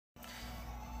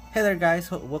Hey there guys,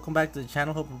 welcome back to the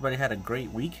channel. Hope everybody had a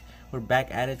great week. We're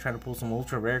back at it trying to pull some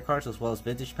ultra rare cards as well as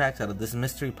vintage packs out of this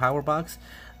mystery power box.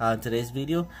 In today's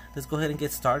video, let's go ahead and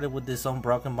get started with this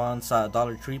Unbroken Bonds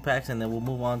Dollar Tree packs, and then we'll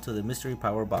move on to the mystery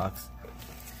power box.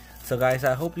 So guys,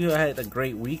 I hope you had a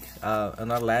great week.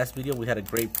 In our last video we had a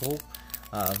great pull.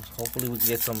 Hopefully we can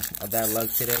get some of that luck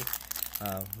today.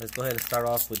 Let's go ahead and start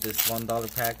off with this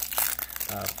 $1 pack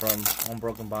from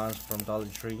Unbroken Bonds from Dollar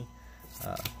Tree.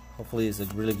 Hopefully it's a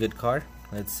really good card.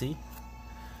 Let's see.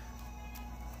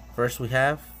 First we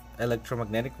have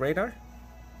Electromagnetic Radar,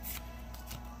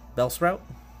 Bellsprout,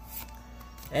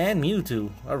 and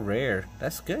Mewtwo, a rare.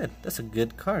 That's good. That's a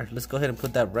good card. Let's go ahead and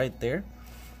put that right there.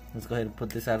 Let's go ahead and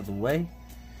put this out of the way.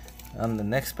 On the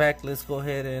next pack, let's go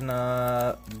ahead and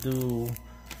do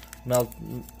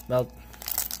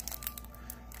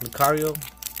Lucario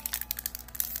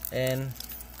and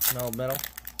Metal.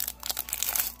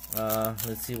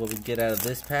 Let's see what we get out of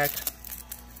this pack.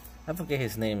 I forget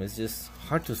his name, it's just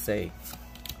hard to say.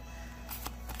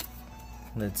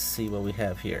 Let's see what we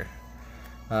have here.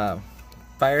 Fire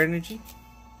Energy,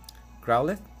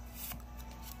 Growlithe,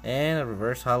 and a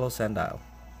reverse holo Sandile.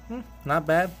 Not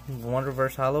bad. One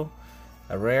reverse holo,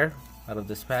 a rare out of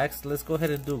this pack. So let's go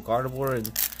ahead and do Gardevoir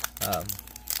and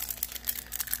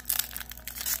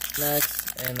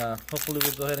next, and hopefully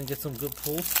we'll go ahead and get some good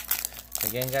pulls.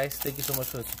 Again guys, thank you so much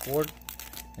for the support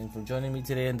and for joining me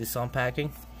today in this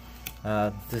unpacking.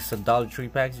 This is a Dollar Tree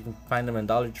packs. You can find them in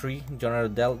Dollar Tree,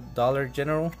 Dollar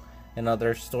General, and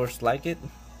other stores like it.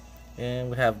 And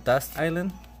we have Dust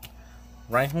Island,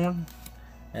 Rhyhorn,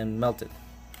 and Melted.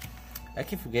 I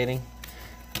keep forgetting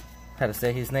how to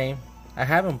say his name. I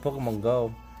have him Pokemon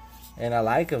Go and I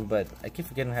like him, but I keep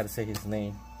forgetting how to say his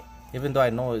name, even though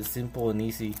I know it's simple and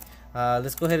easy.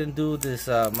 Let's go ahead and do this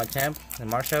Machamp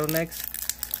and Marshadow next.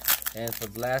 And for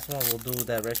the last one, we'll do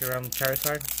that Reshiram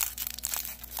Charizard.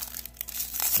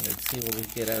 Let's see what we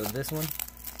get out of this one.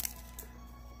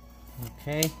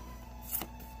 Okay.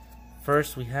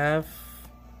 First we have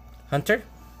Hunter,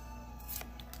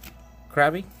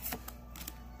 Krabby,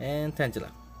 and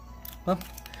Tangela. Well,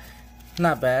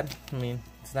 not bad. I mean,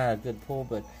 it's not a good pull,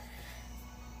 but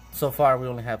so far we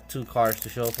only have 2 cards to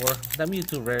show for. That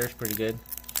Mewtwo rare is pretty good.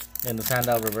 And the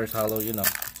Sandile reverse holo, you know,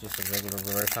 just a regular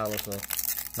reverse holo, so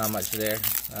not much there.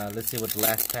 Let's see what the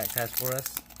last pack has for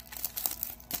us.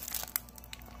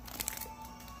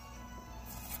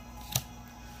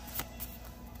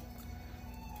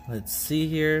 Let's see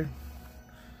here.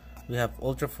 We have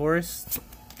Ultra Forest,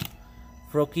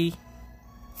 Froakie,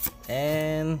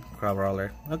 and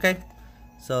Crabrawler. Okay,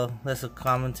 so that's a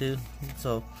common too.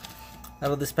 So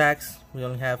out of these packs, we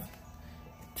only have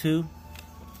 2.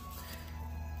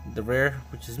 The rare,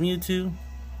 which is Mewtwo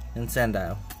and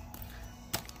Sandile.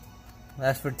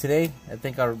 As for today, I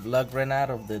think our luck ran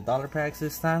out of the dollar packs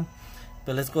this time,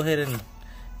 but let's go ahead and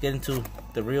get into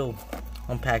the real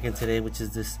unpacking today, which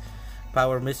is this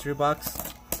power mystery box,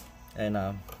 and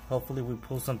hopefully we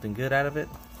pull something good out of it.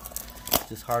 It's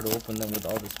just hard to open them with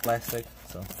all this plastic,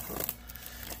 so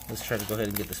let's try to go ahead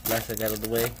and get this plastic out of the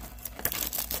way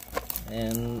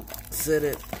and set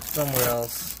it somewhere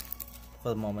else for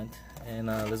the moment. And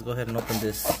let's go ahead and open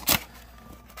this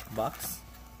box.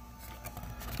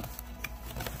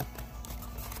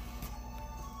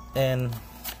 And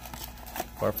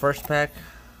for our first pack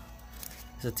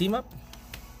is a team up.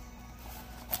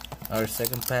 Our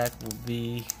second pack will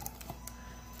be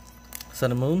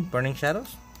Sun and Moon, Burning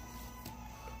Shadows.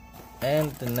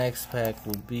 And the next pack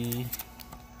will be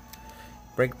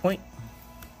Breakpoint.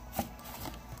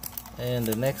 And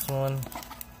the next one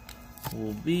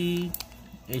will be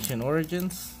Asian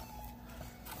Origins.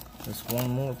 There's one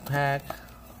more pack.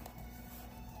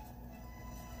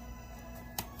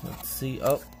 Let's see.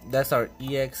 Oh, that's our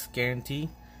EX guarantee.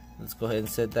 Let's go ahead and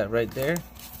set that right there.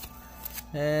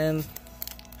 And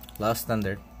Lost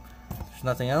Thunder. There's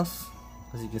nothing else,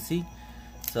 as you can see.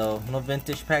 So no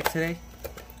vintage pack today.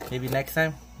 Maybe next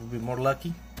time we'll be more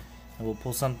lucky and we'll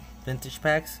pull some vintage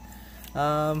packs.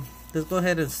 Let's go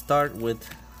ahead and start with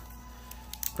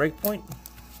Breakpoint,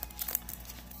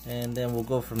 and then we'll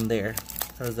go from there.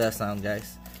 How does that sound,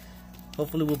 guys?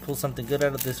 Hopefully we'll pull something good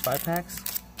out of this 5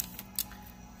 packs.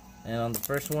 And on the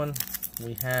first one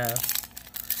we have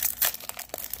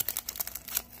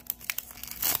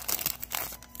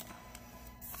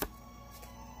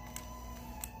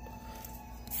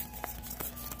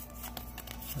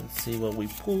let's see what we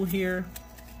pull here.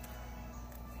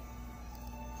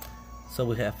 So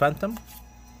we have Phantom,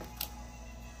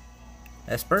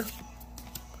 Esper,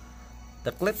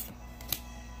 Ducklett,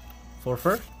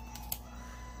 Forfur,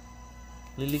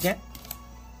 Lilligant,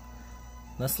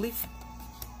 Nuzleaf,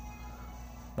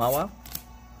 Mawa,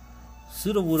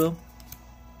 Sudowoodo,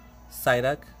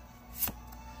 Psyduck,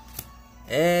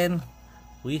 and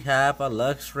we have a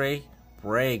Luxray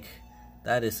break.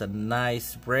 That is a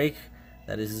nice break.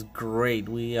 That is great.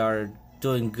 We are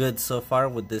doing good so far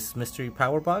with this mystery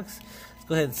power box. Let's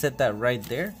go ahead and set that right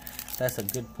there. That's a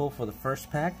good pull for the first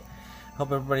pack.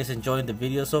 Hope everybody's enjoying the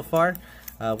video so far.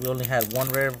 We only had one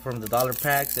rare from the dollar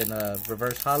packs and a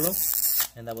reverse holo,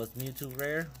 and that was Mewtwo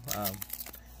rare.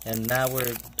 And now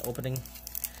we're opening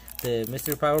the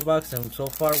mystery power box, and so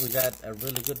far we got a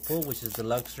really good pull, which is the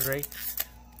Luxray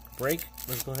break.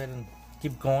 Let's go ahead and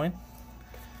keep going.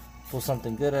 Pull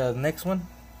something good out of the next one.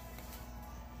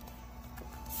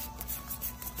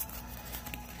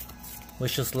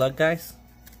 Wish us luck, guys.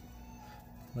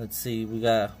 Let's see, we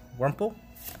got Wurmple,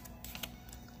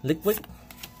 Liquid,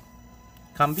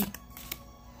 Combi,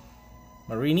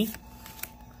 Marini,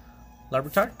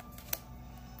 Larvitar,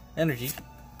 Energy,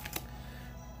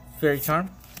 Fairy Charm,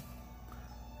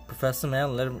 Professor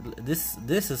Man. This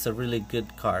is a really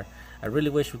good card. I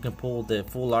really wish we can pull the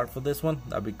full art for this one.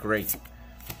 That'd be great.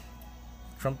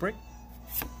 Trump Break,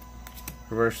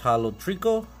 Reverse Holo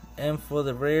Trico, and for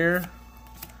the rare,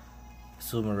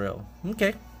 Sumaril.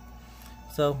 Okay,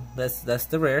 so that's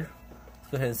the rare.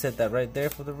 Let's go ahead and set that right there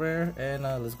for the rare, and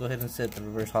let's go ahead and set the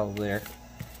reverse holo there.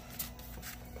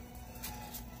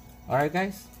 Alright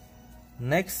guys,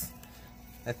 next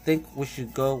I think we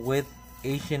should go with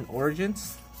Ancient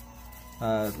Origins.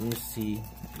 Let me see,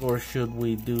 or should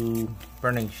we do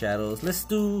Burning Shadows? Let's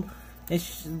do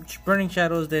Burning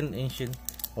Shadows, then Ancient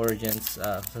Origins,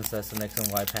 since that's the next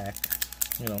and Y pack.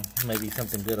 You know, maybe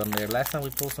something good on there. Last time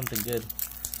we pulled something good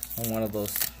on one of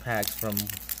those packs from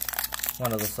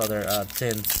one of those other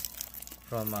tins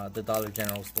from the Dollar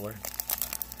General store.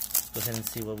 Let's go ahead and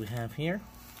see what we have here.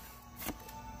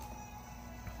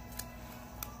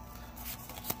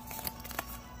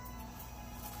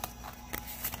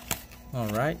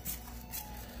 Alright,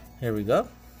 here we go.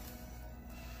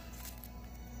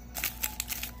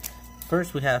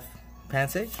 First we have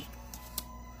Pansage,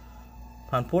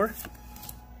 Panpour,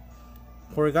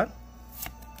 Porygon,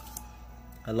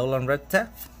 Alolan Rattata,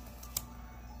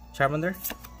 Charmander,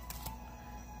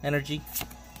 Energy,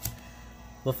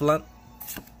 Buffalon,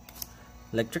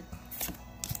 Electric,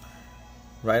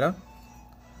 Rhydon,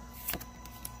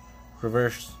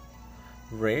 reverse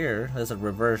rare. That's a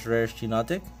reverse rare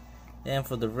Geodude. And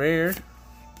for the rare,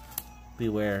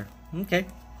 Beware. Okay,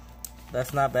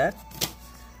 that's not bad.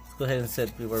 Let's go ahead and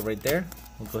set Beware right there.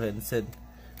 We'll go ahead and set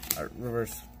our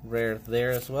reverse rare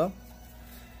there as well.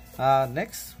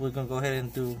 Next, we're gonna go ahead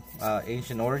and do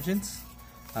Ancient Origins.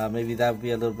 Maybe that would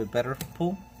be a little bit better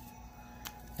pull.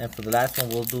 And for the last one,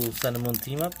 we'll do Sun and Moon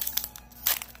Team Up.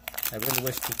 I really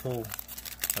wish to pull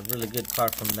a really good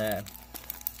card from that.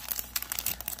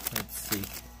 Let's see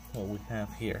what we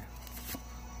have here.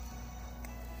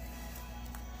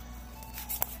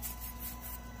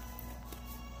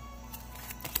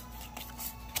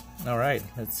 Alright,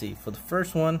 let's see. For the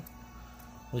first one,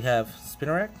 we have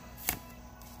Spinarak,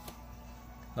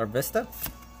 Larvesta,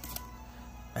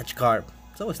 Magikarp.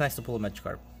 It's always nice to pull a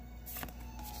Magikarp.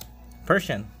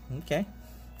 Persian, okay.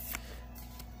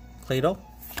 Claydol,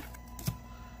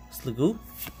 Sliggoo,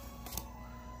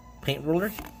 Paint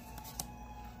Roller,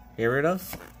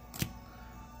 Gyarados,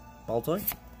 Baltoy,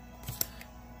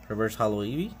 Reverse Holo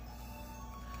Eevee,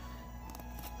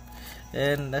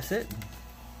 and that's it.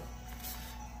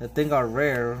 I think our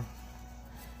rare,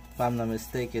 if I'm not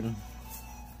mistaken,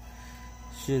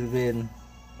 should have been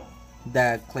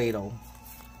that Claydol.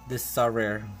 This is our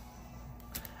rare.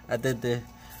 I did the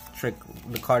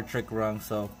card trick wrong,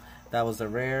 so that was a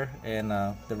rare, and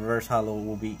the reverse holo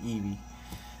will be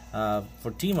Eevee. For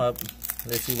team up,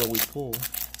 let's see what we pull.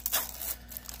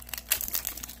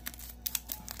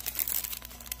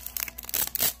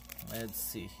 Let's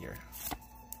see here.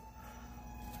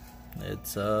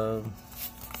 It's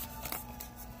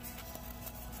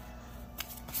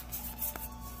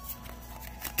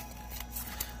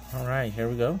Alright, here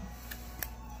we go.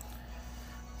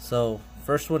 So,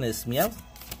 first one is Meowth,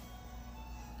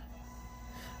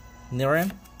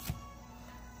 Nidoran,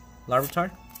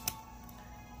 Larvitar,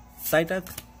 Psyduck,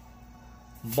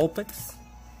 Vulpix,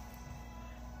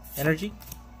 Energy,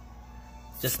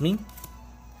 Jasmine.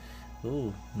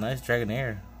 Ooh, nice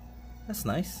Dragonair. That's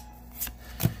nice.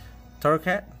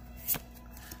 Torracat,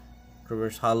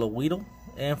 Reverse Holo Weedle,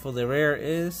 and for the rare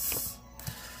is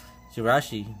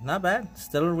Jirachi. Not bad.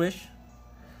 Stellar Wish.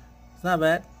 It's not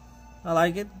bad. I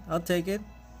like it. I'll take it.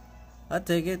 I'll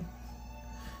take it.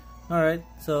 Alright,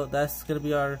 so that's gonna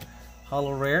be our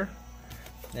holo rare,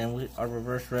 and our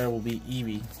reverse rare will be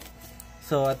Eevee.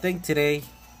 So I think today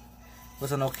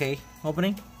was an okay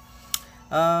opening.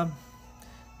 Tell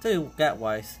you gat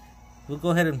wise, we'll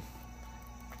go ahead and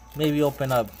maybe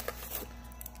open up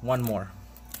one more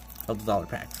of the dollar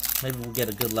packs. Maybe we'll get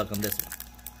a good luck on this one.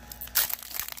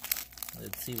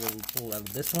 Let's see what we pull out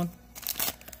of this one.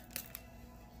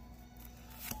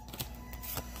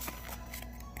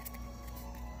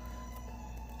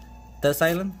 Dust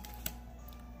Island,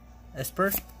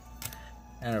 Esper,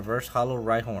 and reverse hollow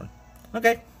right horn.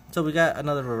 Okay, so we got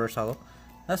another reverse hollow.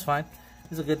 That's fine.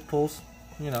 These are good pulls,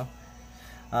 you know.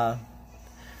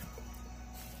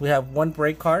 We have one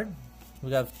break card.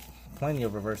 We got plenty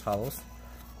of reverse hollows.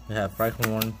 We have right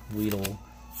horn, Weedle,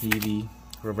 Eevee,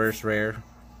 reverse rare,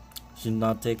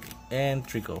 Geodude, and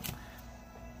Trico.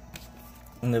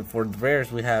 And then for the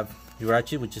rares, we have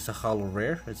Irachi, which is a hollow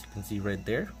rare, as you can see right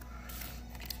there.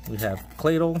 We have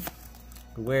Claydol,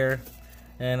 Beware,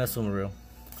 and a Sumeru.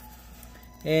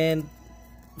 And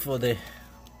for the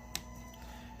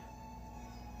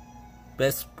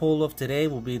best pull of today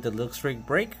will be the Luxray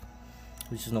Break,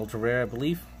 which is an ultra rare, I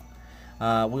believe.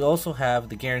 We also have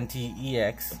the Guarantee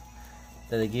EX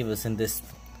that they give us in this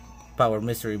Power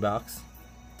Mystery box.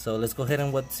 So let's go ahead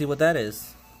and see what that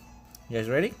is. You guys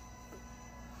ready?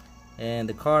 And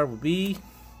the card will be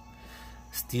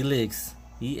Steelix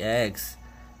EX.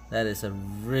 That is a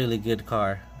really good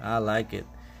card. I like it.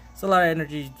 It's a lot of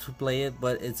energy to play it,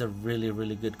 but it's a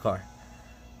really good card.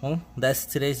 Well, that's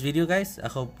today's video, guys. I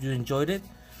hope you enjoyed it.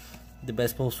 The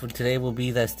best pulls for today will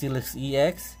be the Steelix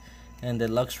EX and the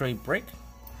Luxray Break.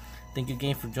 Thank you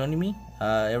again for joining me.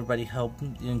 Everybody, hope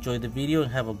you enjoyed the video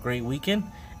and have a great weekend.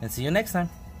 And see you next time.